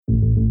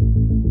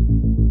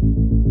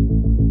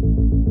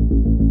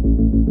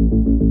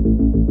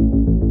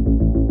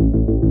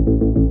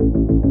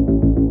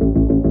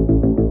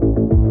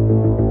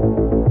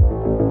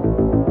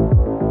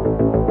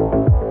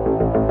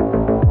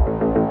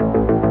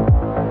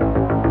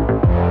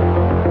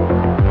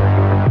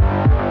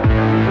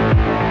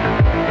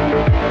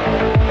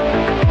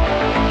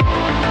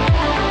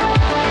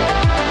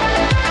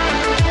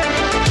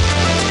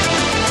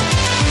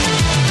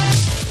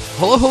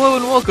Hello, hello,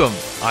 and welcome.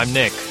 I'm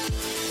Nick.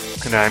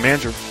 And I'm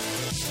Andrew.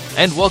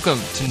 And welcome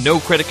to No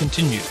Credit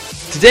Continued.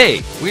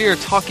 Today, we are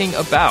talking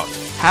about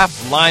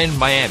Half-Line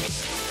Miami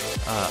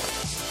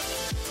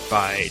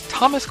by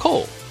Thomas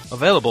Cole,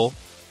 available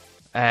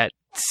at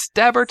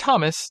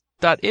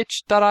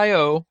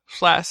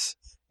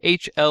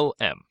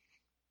stabberthomas.itch.io/HLM.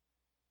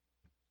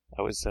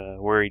 I was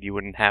worried you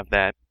wouldn't have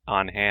that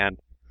on hand.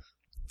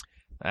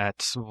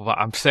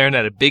 I'm staring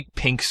at a big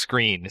pink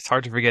screen. It's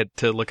hard to forget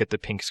to look at the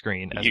pink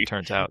screen, as it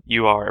turns out.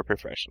 You are a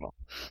professional.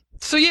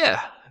 So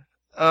yeah,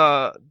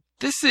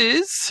 this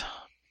is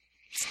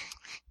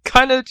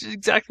kind of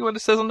exactly what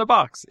it says on the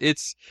box.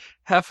 It's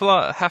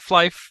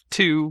Half-Life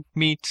 2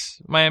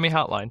 meets Miami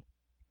Hotline.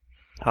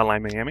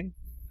 Hotline Miami?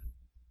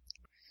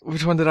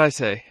 Which one did I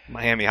say?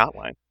 Miami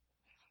Hotline.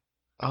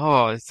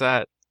 Oh, is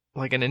that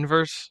like an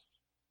inverse?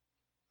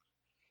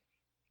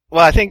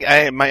 Well, I think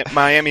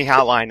Miami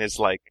Hotline is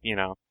like,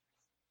 $50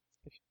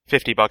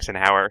 an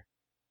hour.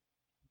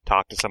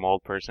 Talk to some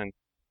old person.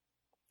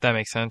 That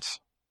makes sense.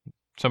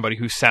 Somebody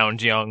who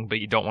sounds young, but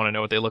you don't want to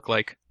know what they look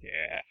like.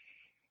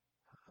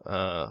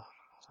 Yeah.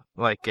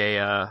 Like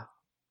I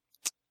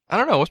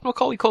don't know, what's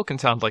Macaulay Culkin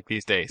sound like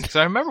these days? Because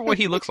I remember what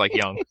he looks like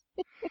young.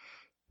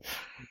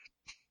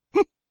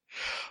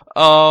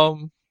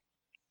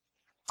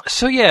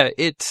 So yeah,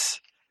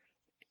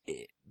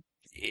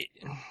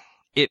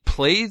 it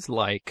plays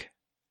like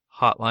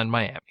Hotline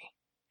Miami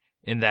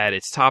in that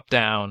it's top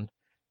down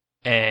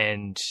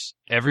and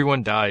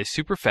everyone dies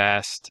super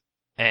fast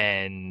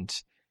and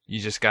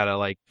you just gotta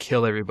like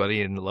kill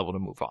everybody in the level to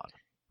move on.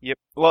 Yep.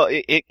 Well,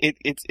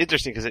 it's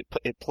interesting because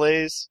it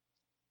plays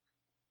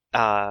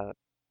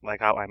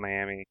like Hotline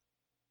Miami,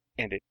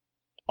 and it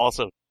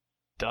also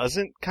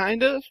doesn't,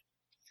 kind of,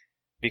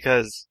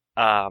 because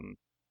I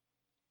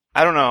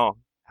don't know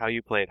how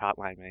you played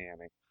Hotline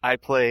Miami. I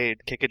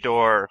played Kick a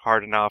Door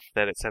hard enough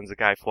that it sends a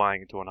guy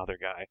flying into another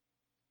guy.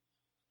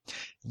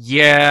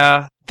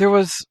 Yeah, there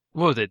was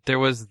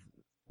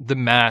the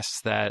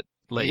mask that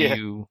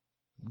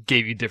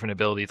gave you different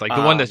abilities. Like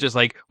the one that's just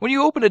like, when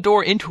you open a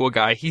door into a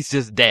guy, he's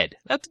just dead.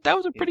 That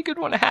was a pretty good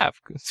one to have,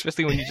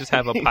 especially when you just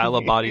have a pile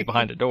of bodies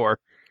behind a door.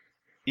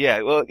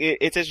 Yeah, well,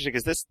 it's interesting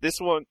because this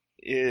one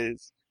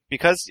is,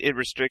 because it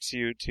restricts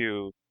you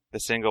to the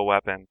single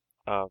weapon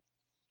of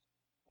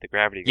the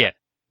gravity gun. Yeah.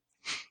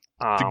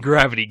 The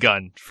gravity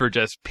gun for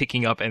just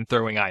picking up and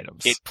throwing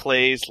items. It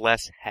plays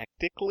less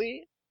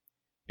hectically,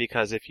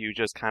 because if you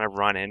just kind of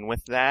run in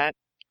with that,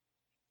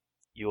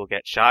 you will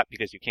get shot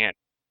because you can't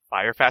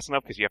fire fast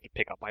enough because you have to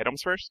pick up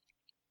items first.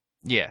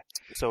 Yeah.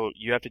 So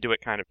you have to do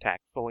it kind of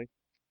tactfully.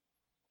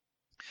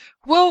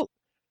 Well,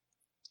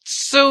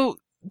 so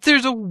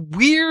there's a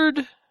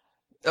weird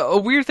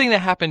thing that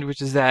happened,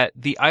 which is that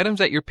the items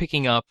that you're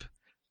picking up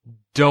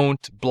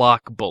don't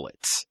block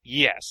bullets.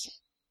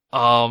 Yes.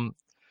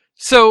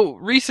 So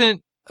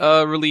recent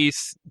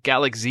release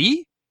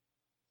Galaxy,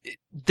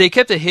 they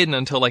kept it hidden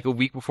until like a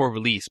week before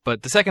release,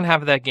 but the second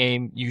half of that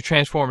game, you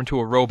transform into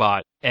a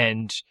robot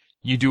and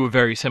you do a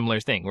very similar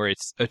thing where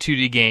it's a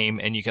 2D game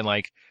and you can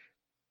like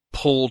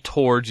pull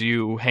towards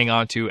you, hang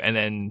on to, and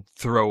then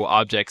throw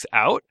objects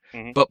out.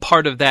 Mm-hmm. But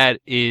part of that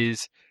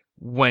is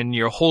when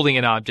you're holding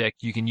an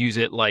object, you can use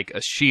it like a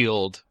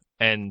shield,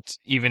 and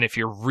even if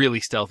you're really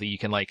stealthy, you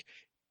can like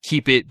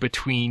keep it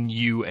between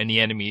you and the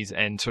enemies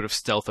and sort of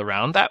stealth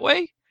around that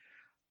way.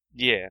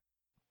 Yeah.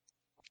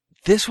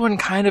 This one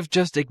kind of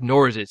just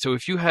ignores it. So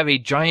if you have a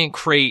giant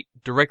crate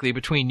directly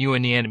between you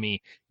and the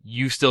enemy,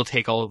 you still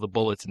take all of the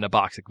bullets and the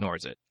box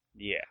ignores it.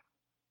 Yeah.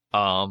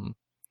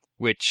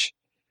 Which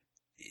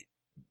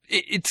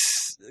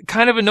it's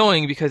kind of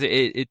annoying because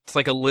it's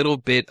like a little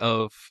bit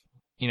of,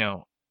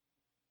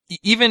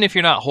 even if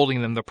you're not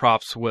holding them, the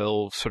props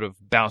will sort of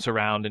bounce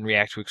around and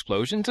react to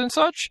explosions and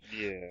such.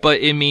 Yeah.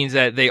 But it means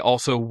that they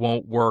also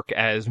won't work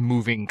as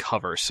moving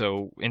cover.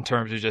 So in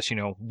terms of just,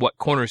 what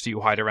corners do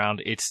you hide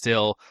around, it's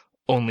still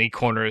only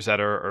corners that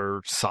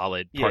are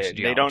solid parts of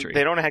geometry.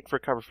 They don't act for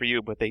cover for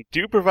you, but they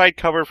do provide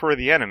cover for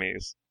the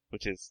enemies,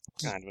 which is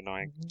kind of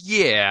annoying.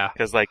 Yeah.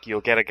 Because,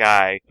 you'll get a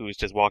guy who's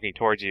just walking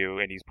towards you,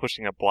 and he's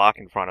pushing a block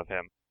in front of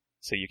him,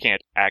 so you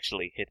can't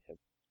actually hit him.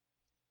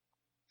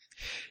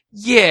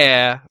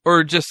 Yeah,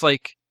 or just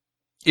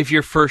if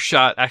your first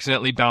shot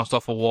accidentally bounced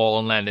off a wall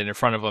and landed in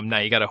front of him, now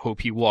you gotta hope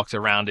he walks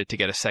around it to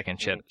get a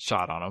second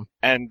shot on him.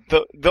 And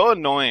though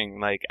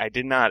annoying, I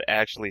did not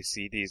actually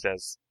see these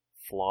as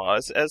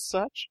flaws as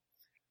such.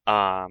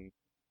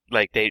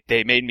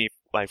 They made me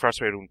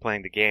frustrated when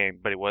playing the game,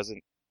 but it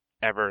wasn't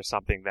ever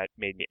something that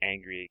made me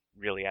angry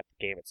really at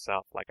the game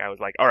itself. I was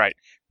like, alright,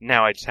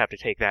 now I just have to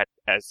take that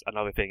as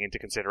another thing into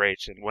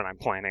consideration when I'm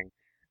planning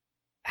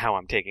how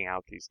I'm taking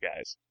out these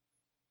guys.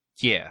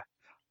 Yeah.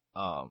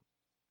 I'm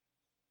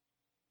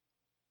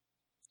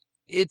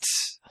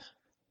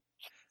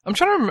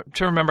trying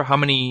to remember how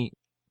many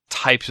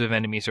types of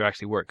enemies there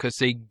actually work, because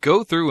they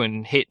go through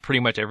and hit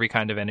pretty much every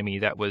kind of enemy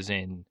that was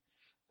in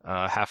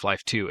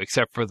Half-Life 2,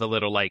 except for the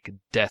little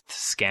death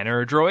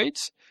scanner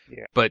droids.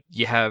 Yeah. But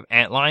you have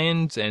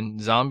antlions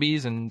and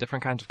zombies and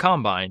different kinds of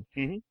combine.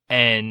 Mm-hmm.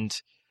 And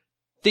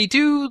they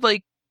do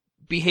like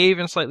behave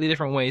in slightly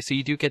different ways, so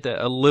you do get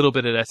a little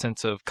bit of that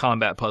sense of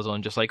combat puzzle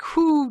and just like,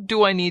 who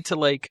do I need to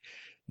like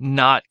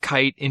not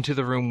kite into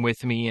the room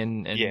with me,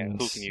 and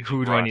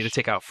who do I need to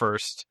take out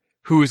first?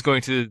 Who is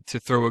going to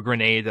throw a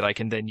grenade that I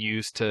can then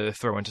use to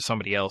throw into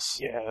somebody else?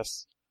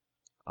 Yes.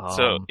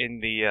 So in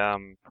the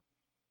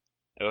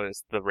it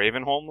was the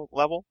Ravenholm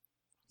level.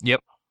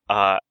 Yep.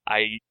 I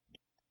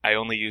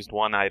only used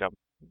one item.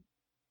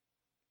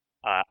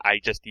 I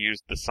just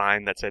used the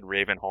sign that said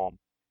Ravenholm,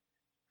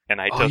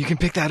 and I took. You can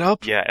pick that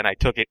up. Yeah, and I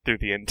took it through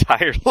the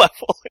entire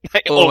level.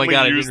 And oh my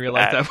god! I didn't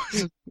realize that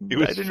was. It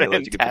was I didn't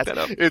realize you could pick that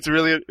up. It's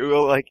really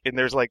like, and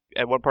there's like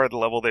at one part of the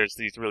level, there's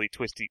these really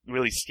twisty,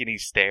 really skinny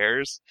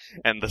stairs,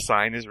 and the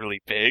sign is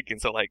really big, and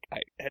so like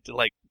I had to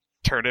like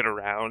turn it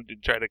around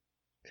and try to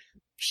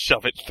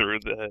shove it through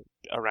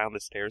around the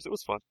stairs. It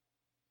was fun.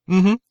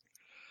 Mm-hmm.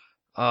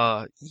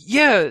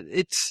 Yeah,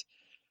 it's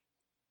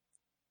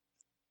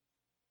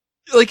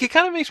like, it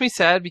kind of makes me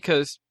sad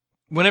because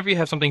whenever you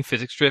have something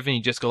physics driven,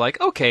 you just go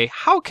like, okay,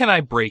 how can I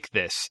break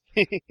this?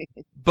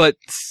 But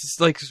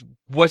like,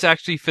 what's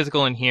actually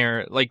physical in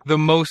here, like the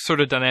most sort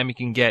of dynamic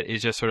you can get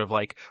is just sort of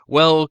like,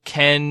 well,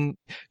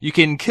 you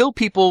can kill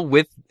people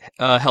with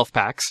health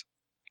packs.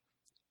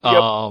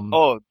 Yep.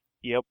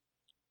 Yep.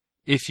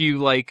 If you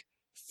like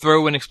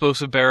throw an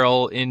explosive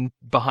barrel in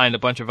behind a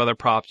bunch of other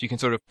props, you can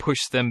sort of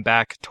push them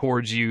back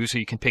towards you so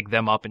you can pick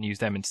them up and use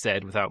them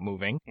instead without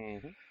moving.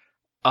 Mm-hmm.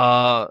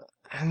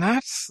 And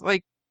that's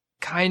like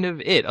kind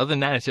of it. Other than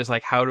that, it's just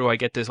like, how do I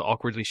get this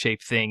awkwardly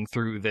shaped thing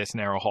through this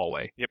narrow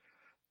hallway? Yep.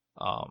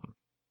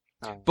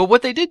 But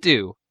what they did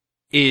do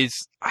is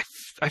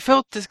I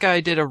felt this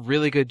guy did a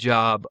really good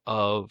job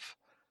of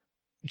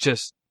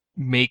just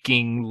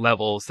making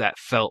levels that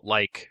felt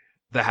like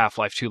the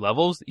Half-Life 2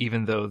 levels,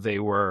 even though they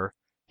were,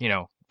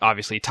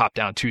 obviously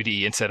top-down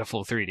 2D instead of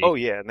full 3D. Oh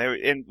yeah,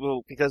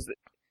 because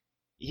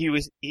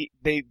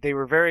they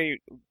were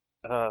very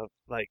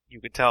like, you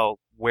could tell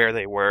where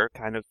they were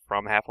kind of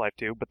from Half-Life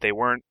 2, but they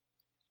weren't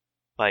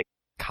like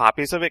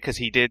copies of it, because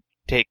he did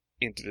take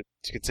into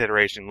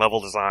consideration level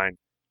design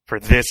for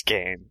this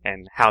game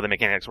and how the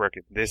mechanics work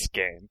in this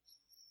game.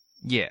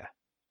 Yeah.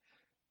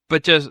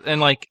 But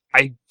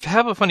I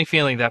have a funny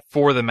feeling that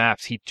for the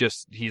maps, he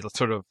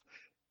sort of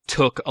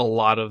took a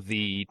lot of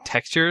the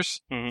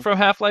textures from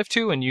Half-Life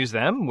 2 and used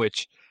them,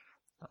 which,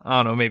 I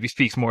don't know, maybe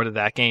speaks more to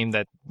that game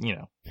that,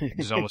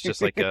 there's almost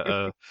just like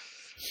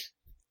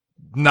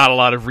not a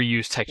lot of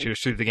reused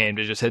textures through the game.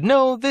 They just said,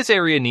 no, this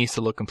area needs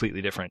to look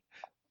completely different.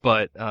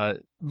 But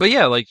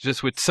yeah, like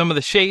just with some of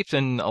the shapes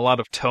and a lot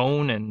of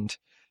tone and,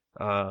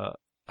 I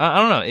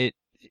don't know,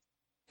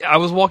 I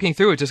was walking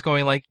through it just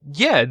going like,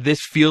 yeah, this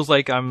feels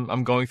like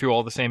I'm going through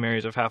all the same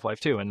areas of Half-Life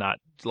 2 and not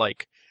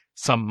like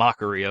some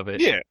mockery of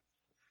it. Yeah.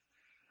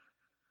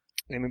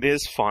 And it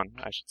is fun,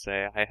 I should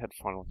say. I had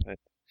fun with it.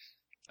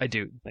 I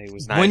do. It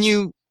was nice.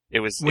 It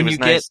was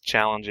nice,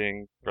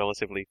 challenging,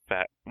 relatively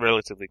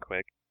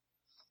quick.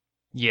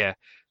 Yeah.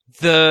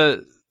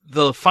 The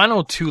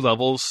final 2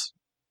 levels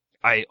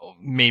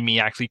made me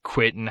actually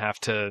quit and have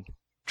to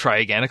try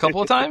again a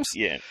couple of times.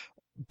 Yeah.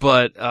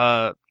 But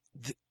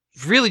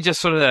really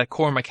just sort of that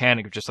core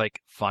mechanic of just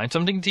like, find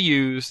something to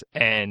use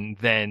and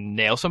then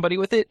nail somebody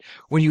with it.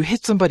 When you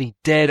hit somebody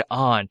dead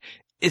on,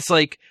 it's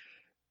like,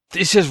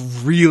 it's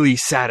just really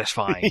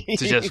satisfying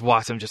to just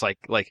watch them just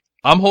like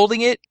I'm holding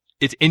it,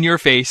 it's in your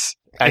face.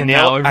 I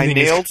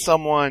nailed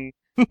someone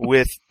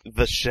with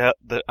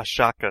a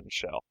shotgun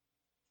shell.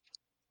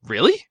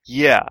 Really?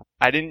 Yeah.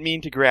 I didn't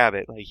mean to grab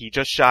it. Like, he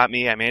just shot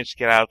me, I managed to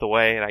get out of the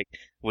way, and I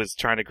was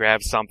trying to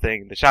grab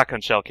something, the shotgun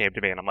shell came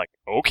to me, and I'm like,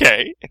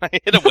 okay, and I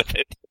hit him with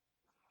it.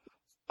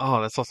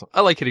 Oh, that's awesome.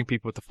 I like hitting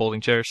people with the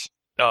folding chairs.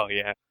 Oh,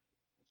 yeah.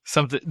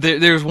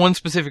 There's one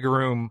specific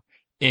room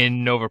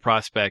in Nova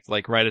Prospekt,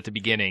 like right at the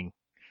beginning,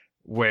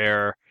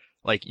 where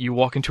like you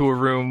walk into a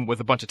room with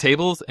a bunch of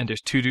tables and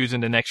there's 2 dudes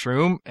in the next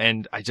room,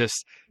 and I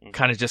just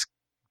kind of just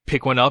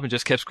pick one up and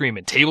just kept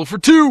screaming, "Table for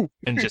 2!"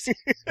 and just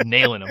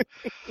nailing them.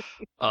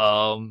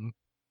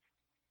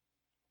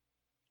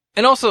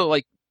 And also,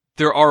 like,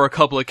 there are a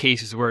couple of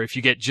cases where if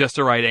you get just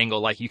the right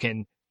angle, like you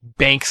can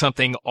bank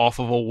something off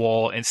of a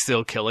wall and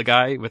still kill a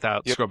guy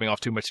without scrubbing off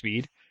too much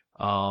speed.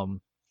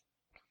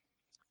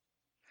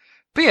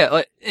 But yeah,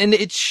 like, and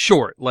it's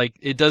short. Like,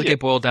 it does get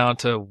boiled down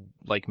to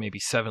like maybe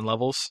 7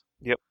 levels.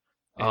 Yep.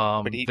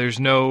 There's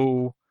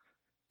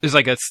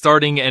like a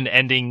starting and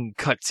ending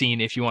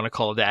cutscene, if you want to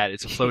call it that.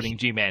 It's a floating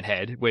G-Man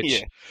head,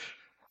 which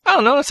I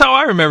don't know. That's how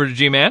I remember the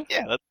G-Man.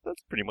 Yeah,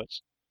 that's pretty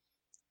much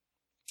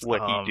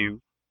what he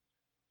do.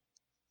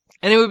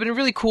 And it would have been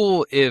really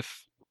cool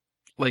if,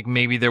 like,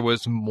 maybe there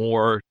was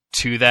more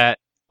to that.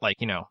 Like,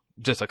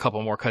 just a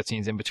couple more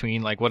cutscenes in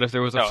between. Like, what if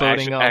there was a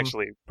floating...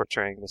 Actually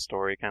portraying the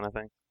story kind of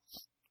thing.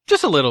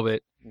 Just a little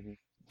bit.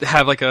 Mm-hmm.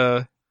 Have like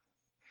I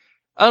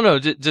don't know,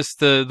 just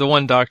the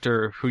one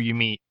doctor who you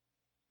meet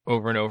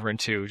over and over in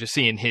 2, just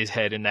seeing his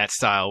head in that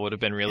style would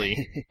have been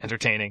really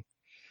entertaining.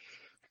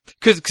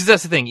 Cause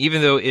that's the thing,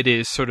 even though it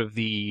is sort of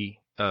the,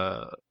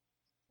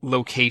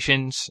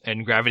 locations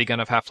and gravity gun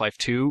of Half-Life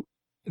 2,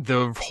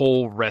 the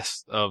whole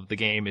rest of the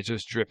game is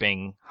just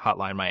dripping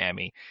Hotline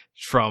Miami,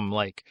 from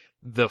like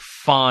the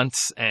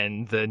fonts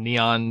and the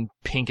neon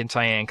pink and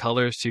cyan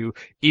colors to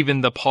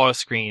even the pause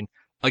screen.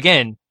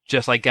 Again,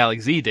 just like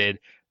Galaxy did,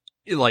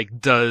 it like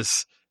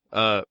does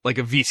like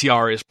a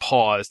VCR is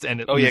paused and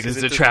it loses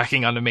the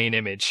tracking on the main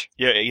image.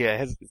 Yeah,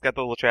 it's got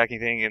the little tracking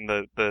thing, and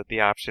the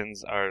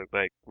options are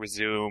like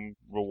resume,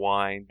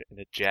 rewind, and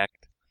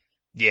eject.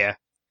 Yeah.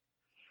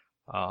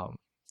 So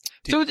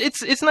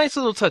it's nice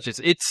little touches.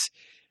 It's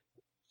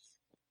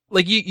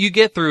like you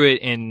get through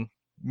it in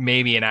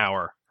maybe an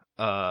hour,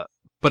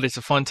 but it's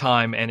a fun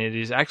time, and it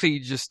is actually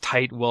just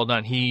tight, well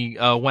done. He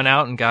went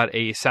out and got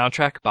a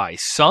soundtrack by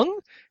Sung,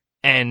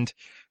 and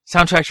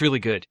soundtrack's really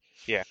good.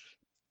 Yeah.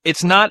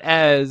 It's not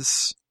as...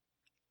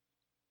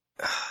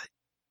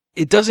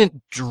 It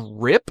doesn't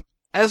drip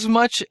as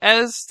much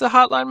as the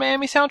Hotline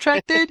Miami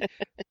soundtrack did,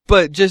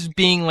 but just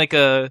being like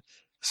a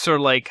sort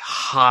of like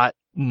hot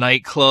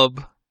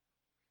nightclub,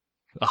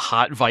 a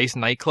hot Vice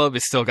nightclub,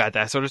 it's still got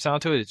that sort of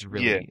sound to it. It's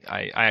really... Yeah.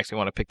 I actually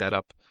want to pick that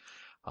up,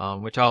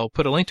 which I'll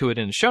put a link to it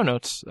in the show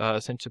notes,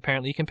 since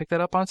apparently you can pick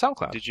that up on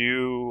SoundCloud. Did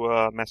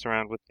you mess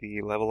around with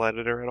the level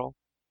editor at all?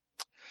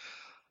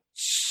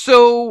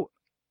 So...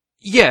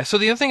 Yeah, so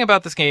the other thing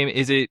about this game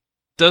is it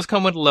does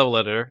come with a level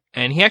editor,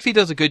 and he actually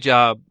does a good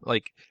job,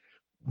 like,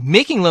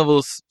 making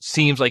levels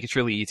seems like it's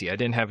really easy. I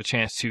didn't have a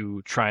chance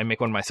to try and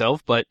make one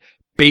myself, but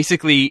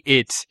basically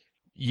it's,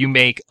 you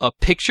make a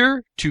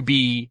picture to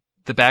be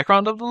the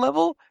background of the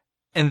level,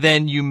 and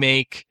then you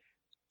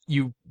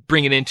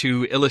bring it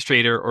into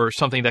Illustrator or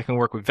something that can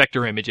work with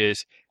vector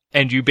images,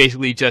 and you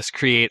basically just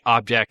create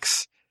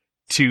objects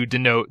to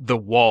denote the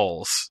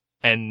walls.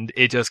 And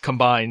it just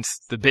combines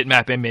the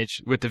bitmap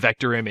image with the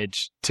vector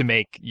image to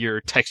make your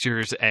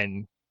textures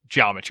and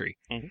geometry.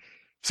 Mm-hmm.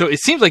 So it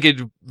seems like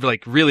it's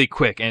like really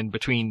quick. And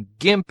between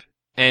GIMP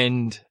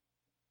and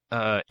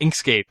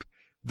Inkscape,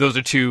 those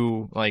are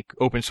two like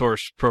open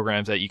source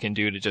programs that you can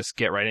do to just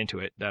get right into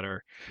it that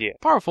are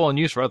powerful and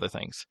used for other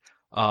things.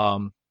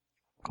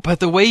 But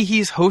the way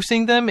he's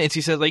hosting them is he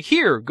says like,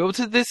 here, go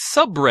to this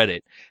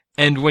subreddit.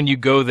 And when you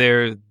go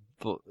there,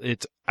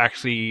 it's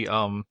actually,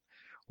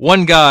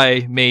 one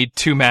guy made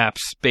 2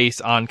 maps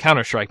based on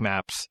Counter-Strike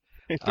maps.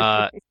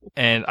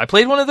 And I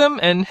played one of them,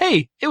 and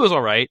hey, it was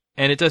alright.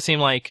 And it does seem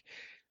like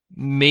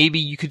maybe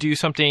you could do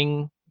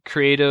something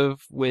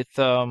creative with,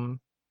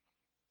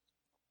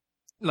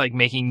 like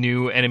making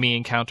new enemy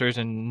encounters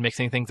and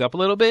mixing things up a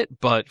little bit.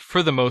 But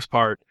for the most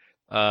part,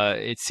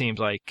 it seems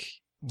like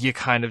you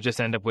kind of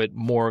just end up with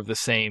more of the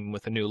same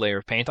with a new layer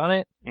of paint on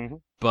it. Mm-hmm.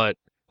 But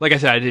like I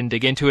said, I didn't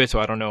dig into it, so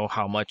I don't know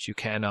how much you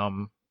can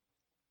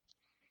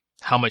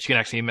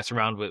actually mess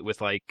around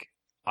with like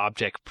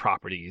object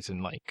properties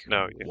and like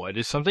what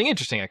is something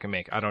interesting I can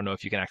make. I don't know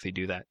if you can actually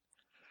do that.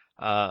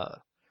 But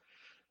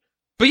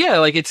yeah,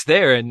 like it's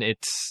there, and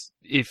it's,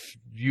 if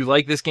you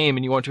like this game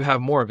and you want to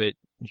have more of it,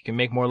 you can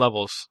make more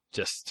levels.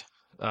 Just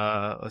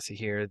let's see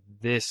here.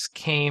 This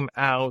came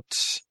out,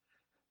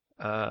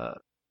 the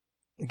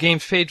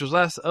game's page was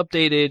last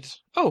updated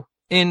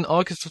in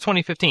August of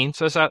 2015,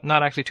 so it's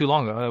not actually too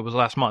long ago. It was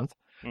last month.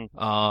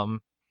 Mm-hmm.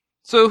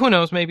 So who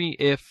knows, maybe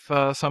if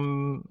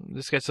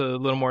this gets a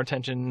little more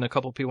attention, a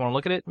couple of people want to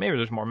look at it, maybe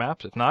there's more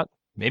maps. If not,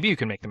 maybe you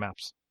can make the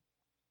maps.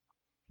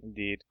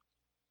 Indeed.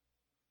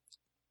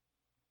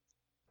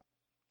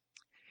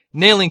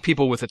 Nailing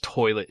people with a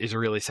toilet is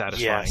really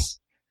satisfying. Yes.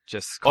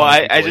 Just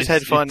I just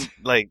had fun,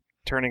 like,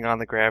 turning on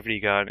the gravity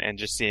gun and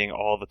just seeing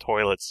all the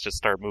toilets just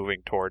start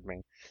moving toward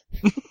me.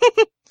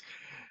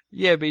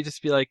 Yeah, but you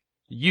just be like,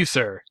 you,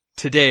 sir,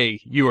 today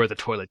you are the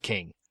toilet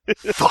king.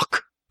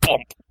 Fuck.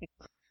 Bump.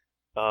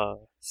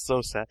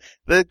 So sad.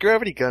 The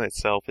gravity gun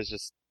itself is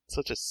just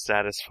such a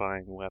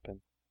satisfying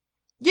weapon.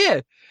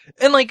 Yeah,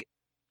 and like,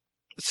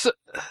 so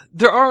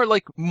there are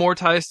like more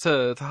ties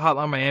to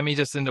Hotline Miami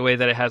just in the way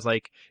that it has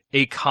like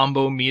a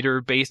combo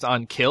meter based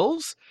on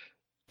kills.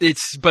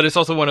 But it's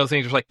also one of those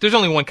things where like, there's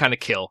only one kind of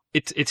kill.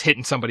 It's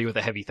hitting somebody with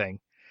a heavy thing,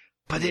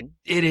 but it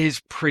is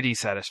pretty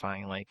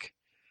satisfying. Like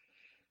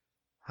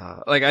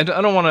I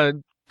don't want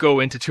to go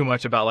into too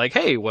much about like,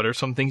 hey, what are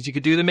some things you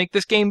could do to make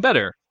this game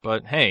better?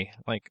 But hey,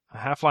 like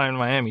Hotline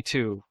Miami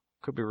 2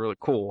 could be really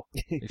cool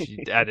if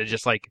you added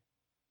just like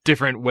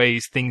different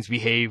ways things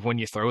behave when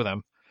you throw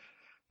them.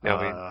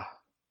 But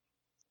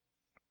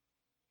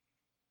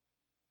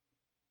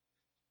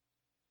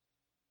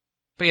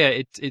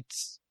yeah,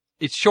 it's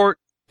short,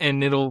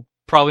 and it'll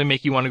probably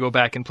make you want to go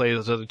back and play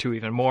those other 2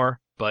 even more,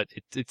 but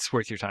it's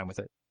worth your time with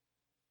it.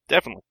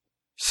 Definitely.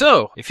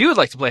 So, if you would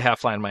like to play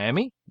Hotline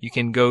Miami, you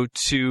can go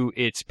to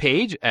its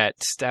page at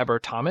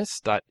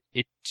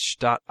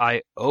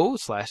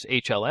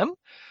stabberthomas.itch.io/HLM.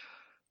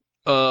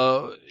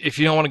 If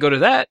you don't want to go to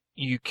that,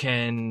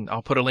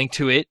 I'll put a link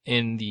to it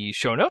in the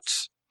show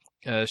notes.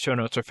 Show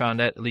notes are found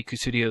at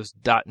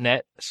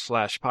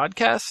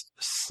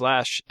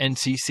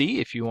elitestudios.net/podcast/NCC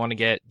if you want to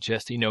get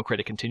just the No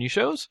Credit Continue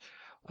shows.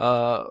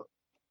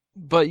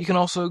 But you can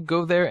also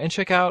go there and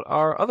check out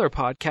our other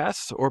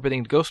podcasts,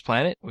 Orbiting the Ghost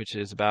Planet, which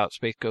is about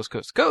Space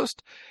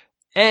Ghost,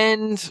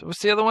 And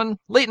what's the other one?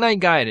 Late Night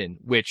Gaiden,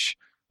 which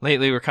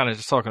lately we're kind of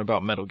just talking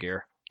about Metal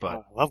Gear. But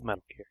I love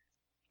Metal Gear.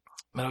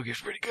 Metal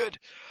Gear's pretty good.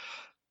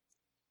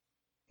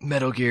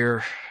 Metal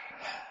Gear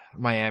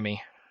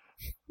Miami.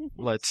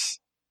 Let's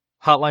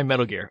Hotline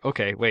Metal Gear.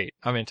 Okay, wait,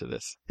 I'm into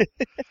this.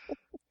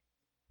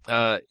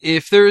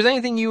 If there's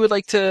anything you would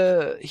like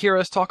to hear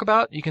us talk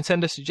about, you can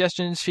send us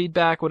suggestions,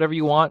 feedback, whatever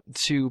you want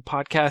to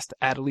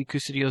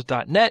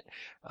podcast@elitestudios.net.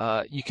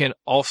 You can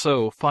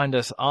also find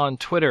us on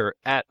Twitter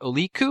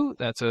 @Eliteku.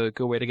 That's a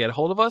good way to get a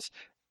hold of us.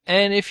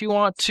 And if you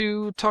want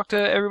to talk to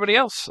everybody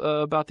else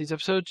about these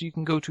episodes, you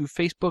can go to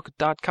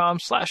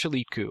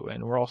facebook.com/Eliteku,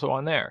 and we're also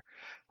on there.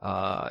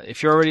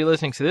 If you're already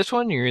listening to this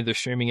one, you're either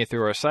streaming it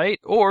through our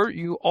site, or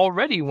you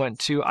already went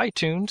to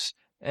iTunes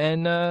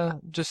and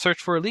just search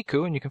for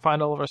Eliteku, and you can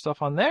find all of our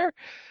stuff on there.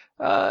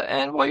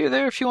 And while you're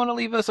there, if you want to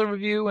leave us a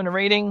review and a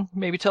rating,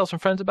 maybe tell some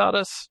friends about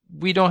us.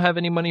 We don't have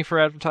any money for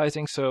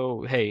advertising,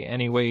 so hey,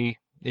 anyway,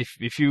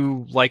 if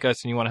you like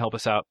us and you want to help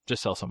us out,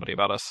 just tell somebody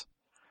about us.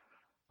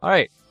 All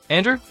right,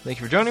 Andrew, thank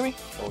you for joining me.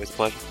 Always a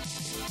pleasure.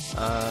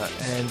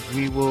 And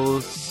we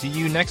will see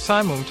you next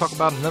time when we talk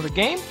about another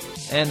game.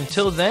 And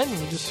until then,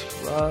 we just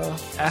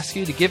ask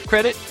you to give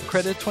credit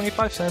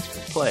 25 cents per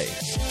play.